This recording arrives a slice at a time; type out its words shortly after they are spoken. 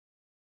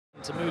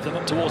To move them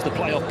up towards the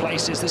playoff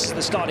places. This is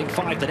the starting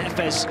five that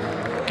Efes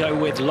go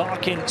with: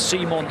 Larkin,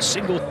 Simon,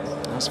 Singleton.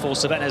 As for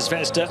Crvena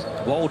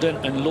Zvezda, Walden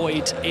and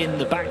Lloyd in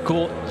the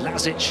backcourt.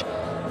 Lazic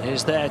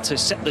is there to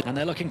set the... And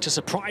they're looking to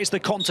surprise the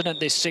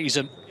continent this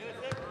season.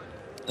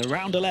 The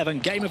round 11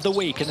 game of the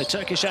week in the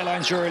Turkish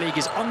Airlines Euroleague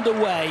is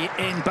underway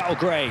in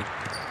Belgrade.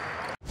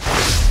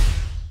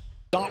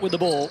 Start with the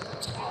ball.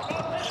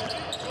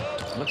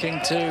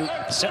 Looking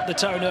to set the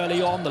tone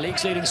early on. The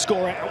league's leading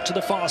scorer out to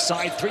the far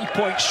side.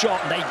 Three-point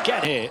shot, and they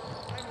get it.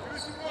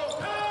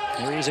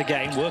 Here he is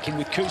again, working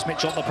with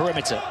Kuzmic on the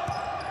perimeter.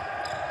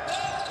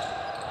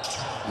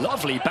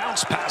 Lovely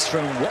bounce pass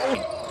from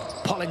Walden.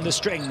 Pulling the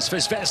strings for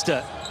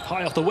Zvezda.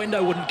 High off the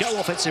window, wouldn't go.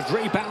 Offensive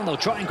rebound. They'll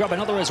try and grab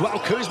another as well.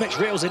 Kuzmic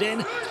reels it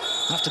in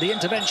after the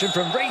intervention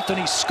from Reith, and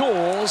he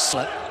scores.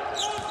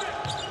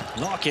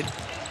 Larkin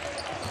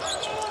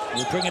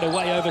will bring it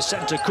away over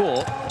centre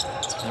court.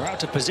 They're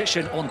out of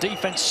position on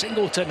defense.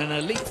 Singleton, an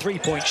elite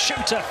three-point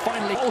shooter.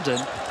 Finally, Walden,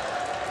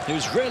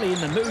 who's really in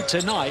the mood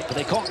tonight, but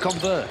they can't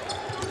convert.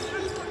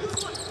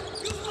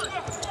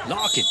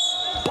 Larkin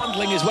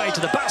bundling his way to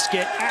the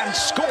basket and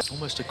scores.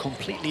 Almost a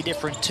completely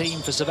different team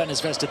for Crvena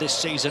Zvezda this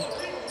season,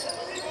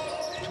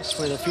 just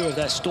with a few of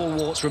their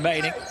stalwarts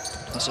remaining.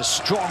 That's a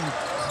strong...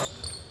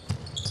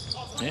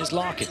 Here's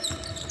Larkin.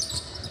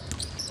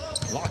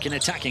 Larkin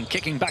attacking,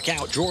 kicking back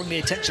out, drawing the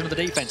attention of the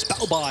defense.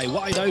 Belgarde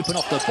wide open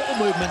off the ball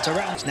movement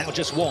around. It's now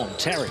just one.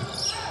 Terry.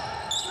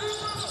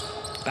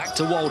 Back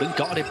to Walden,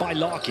 guarded by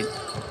Larkin.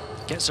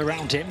 Gets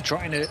around him,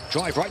 trying to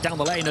drive right down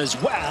the lane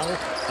as well.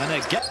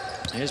 And again,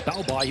 here's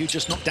Belgarde, who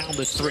just knocked down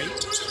the three.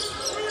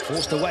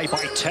 Forced away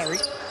by Terry.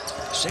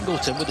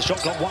 Singleton with the shot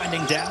clock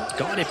winding down.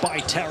 Guarded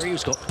by Terry,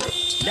 who's got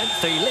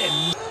lengthy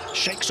limb.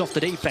 Shakes off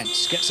the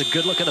defense. Gets a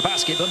good look at the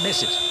basket, but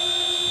misses.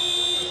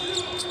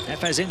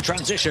 Efes in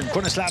transition.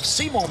 Crvena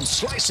Simon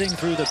slicing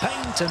through the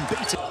paint and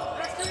beating.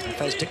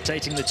 Efes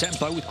dictating the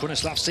tempo with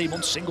Crvena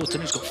Simon.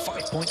 Singleton, who's got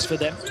 5 points for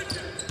them.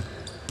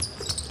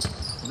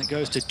 And it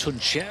goes to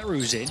Tuncher,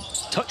 who's in.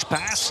 Touch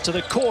pass to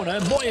the corner.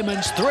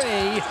 Moyerman's three.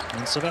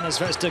 And Crvena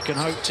Zvezda can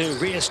hope to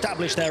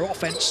re-establish their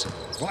offense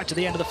right to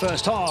the end of the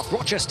first half.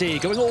 Rochester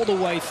going all the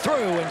way through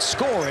and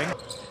scoring.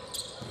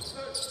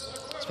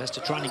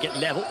 Zvezda trying to get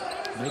level,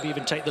 maybe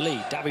even take the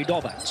lead.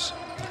 Davidovac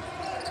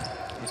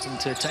looking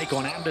to take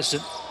on Anderson.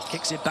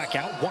 Kicks it back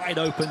out, wide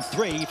open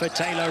three for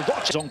Taylor.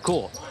 Rochester on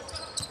court.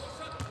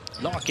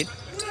 Larkin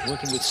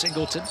working with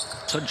Singleton.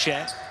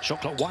 Tuncher,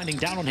 shot clock winding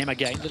down on him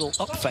again. Little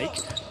up fake,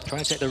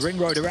 trying to take the ring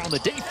road around the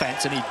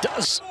defense, and he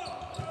does.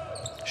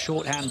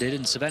 Short-handed,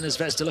 and Crvena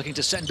Zvezda looking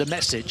to send a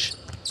message.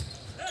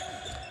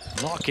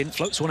 Larkin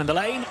floats one in the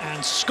lane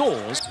and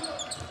scores.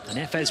 And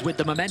Efes with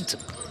the momentum.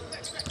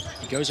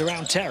 He goes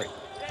around Terry.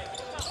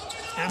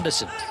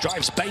 Anderson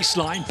drives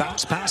baseline,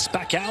 bounce pass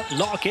back out.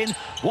 Larkin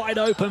wide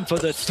open for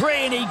the three,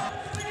 and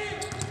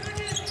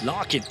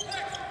Larkin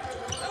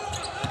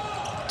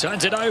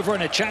turns it over,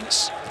 and a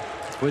chance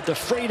with the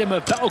freedom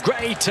of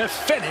Belgrade to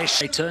finish.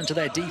 They turn to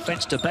their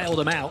defense to bail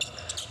them out,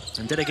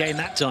 and did again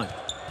that time.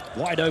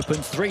 Wide open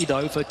three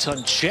though for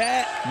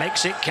Tuncher,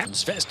 makes it count.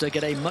 Zvezda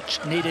get a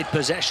much-needed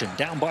possession,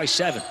 down by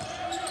 7.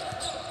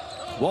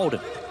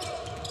 Walden.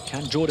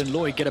 Can Jordan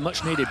Lloyd get a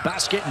much-needed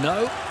basket?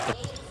 No.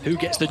 Who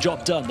gets the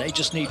job done? They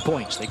just need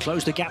points. They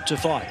close the gap to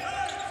 5.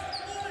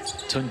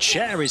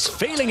 Tuncher is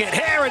feeling it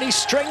here, and he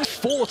strings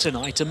 4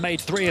 tonight and made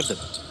 3 of them.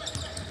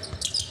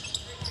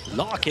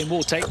 Larkin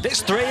will take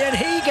this three, and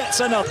he gets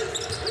another.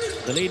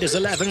 The lead is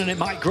 11, and it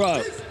might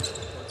grow.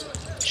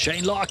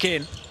 Shane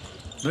Larkin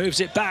moves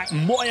it back.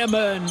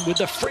 Moyerman with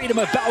the freedom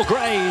of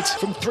Belgrade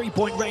from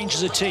three-point range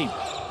as a team.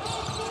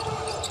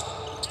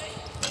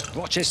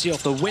 Rochester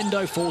off the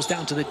window, falls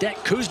down to the deck.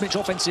 Kuzmic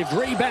offensive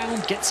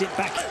rebound, gets it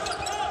back.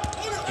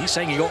 He's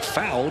saying he got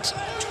fouled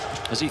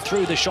as he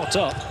threw the shot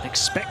up,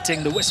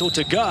 expecting the whistle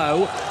to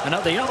go. And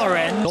at the other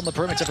end, on the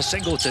perimeter for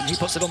Singleton, he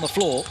puts it on the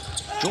floor,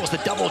 draws the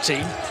double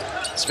team.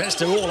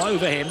 Zvezda all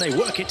over him. They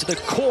work it to the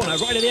corner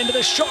right at the end of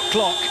the shot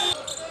clock.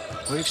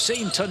 We've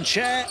seen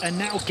Tuncher and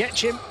now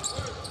Getchim,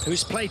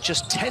 who's played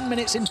just 10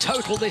 minutes in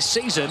total this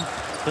season,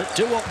 but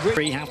do what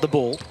really have the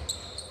ball.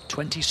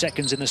 20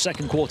 seconds in the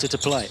second quarter to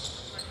play.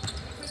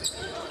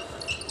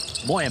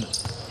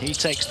 Moyerman, he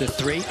takes the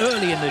three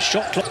early in the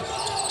shot clock.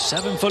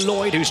 7 for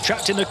Lloyd, who's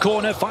trapped in the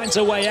corner, finds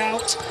a way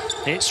out.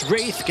 It's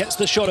Reith, gets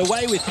the shot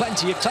away with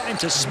plenty of time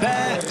to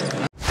spare.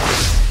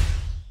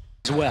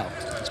 As well,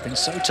 it's been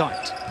so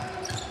tight.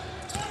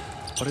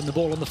 Putting the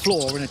ball on the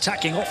floor and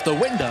attacking off the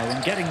window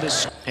and getting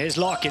this. Here's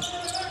Larkin.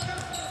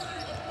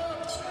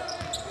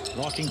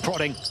 Larkin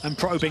prodding and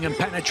probing and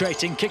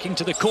penetrating, kicking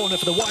to the corner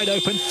for the wide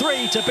open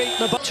three to beat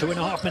the...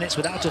 2.5 minutes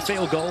without a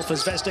field goal for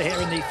Zvezda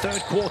here in the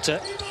third quarter.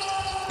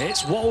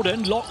 It's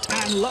Walden, locked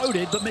and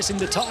loaded, but missing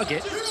the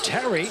target.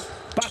 Terry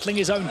battling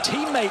his own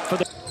teammate for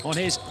the... on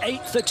his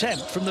 8th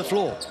attempt from the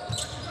floor.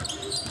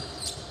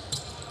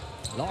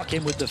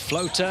 Larkin with the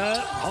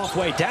floater,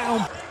 halfway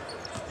down.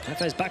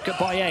 Efes back up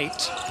by 8.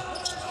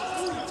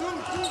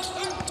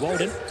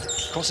 Walden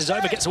crosses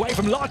over, gets away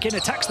from Larkin,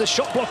 attacks the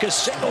shot blockers.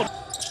 Single.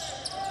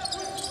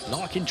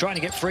 Larkin trying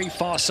to get free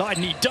far side,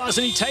 and he does,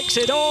 and he takes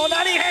it on,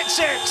 and he hits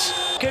it!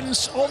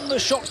 Seconds on the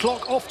shot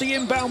clock off the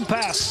inbound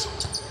pass.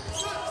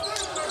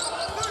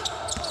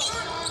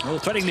 Oh,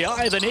 threading the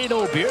eye of the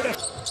needle,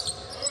 beautiful.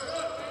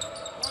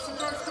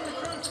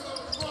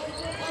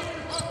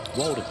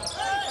 Walden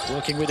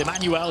working with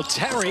Emmanuel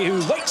Terry,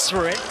 who waits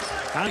for it,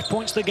 and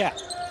points the gap.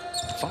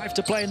 5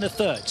 to play in the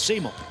third.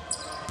 Simon.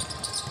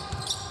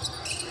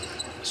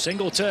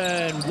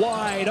 Singleton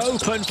wide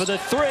open for the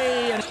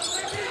three. And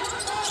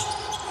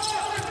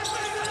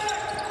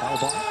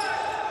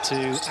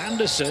to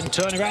Anderson,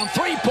 turnaround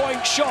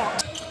three-point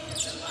shot.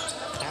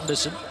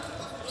 Anderson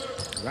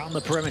around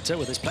the perimeter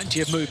where there's plenty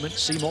of movement.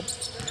 Simon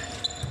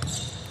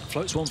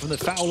floats one from the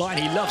foul line.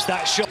 He loves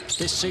that shot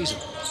this season.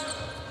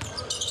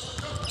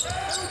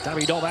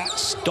 Davidovac,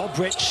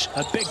 Dobrich,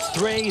 a big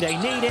three. They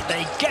need it,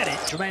 they get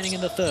it. Remaining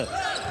in the third.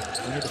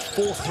 Only the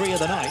 4th three of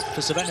the night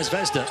for Crvena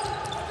Zvezda.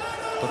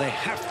 But they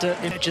have to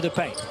edge of the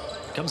paint.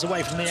 Comes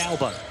away from the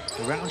elbow.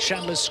 Around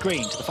Chandler's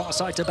screen to the far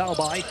side to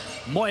Balbai.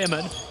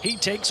 Moyerman, he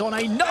takes on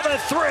another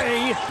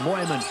three.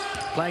 Moyerman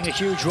playing a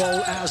huge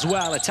role as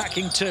well,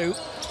 attacking two.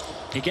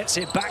 He gets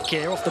it back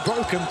here off the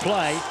broken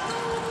play.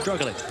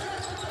 Struggling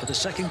for the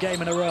second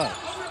game in a row.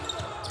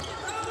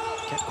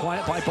 Kept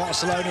quiet by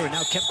Barcelona and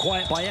now kept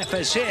quiet by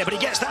Efes here, but he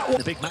gets that one.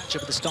 The big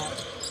matchup at the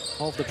start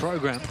of the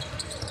program.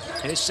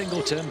 Here's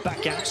Singleton,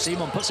 back out.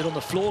 Simon puts it on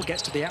the floor,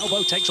 gets to the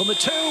elbow, takes on the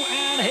two,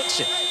 and hits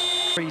it.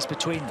 Threes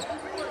between them.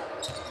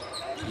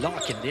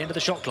 Larkin at the end of the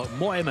shot clock.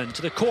 Moyerman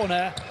to the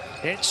corner.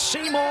 It's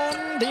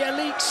Simon, the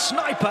elite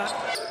sniper.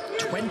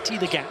 20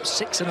 the gap,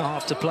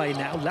 6.5 to play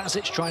now.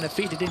 Lazic trying to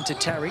feed it into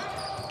Terry.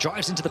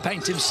 Drives into the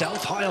paint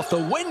himself, high off the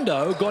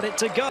window, got it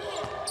to go.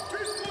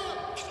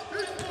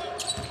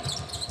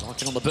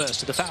 Larkin on the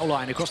burst to the foul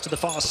line, across to the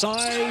far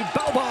side.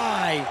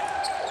 Balbai.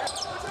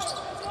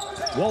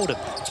 Walden.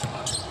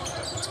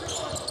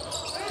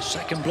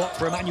 Second block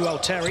for Emmanuel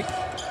Terry.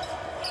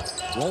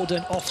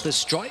 Walden off the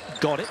strike,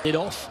 got it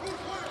off.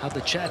 Had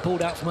the chair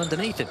pulled out from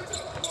underneath him.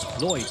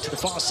 Lloyd to the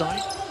far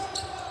side.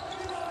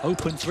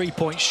 Open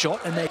three-point shot,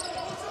 and they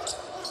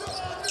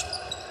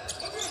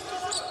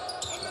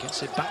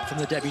gets it back from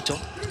the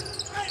debutant.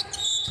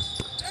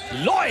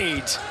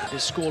 Lloyd!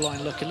 His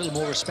scoreline look a little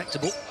more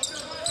respectable.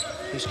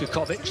 Here's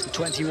Kukovic, the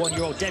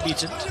 21-year-old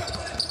debutant.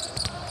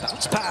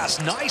 Bounce pass,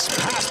 nice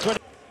pass.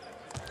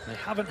 They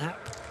haven't had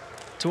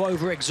to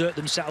overexert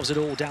themselves at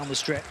all down the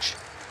stretch.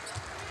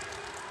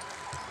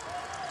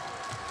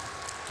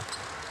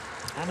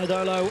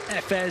 Anadolu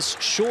Efes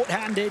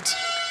short-handed.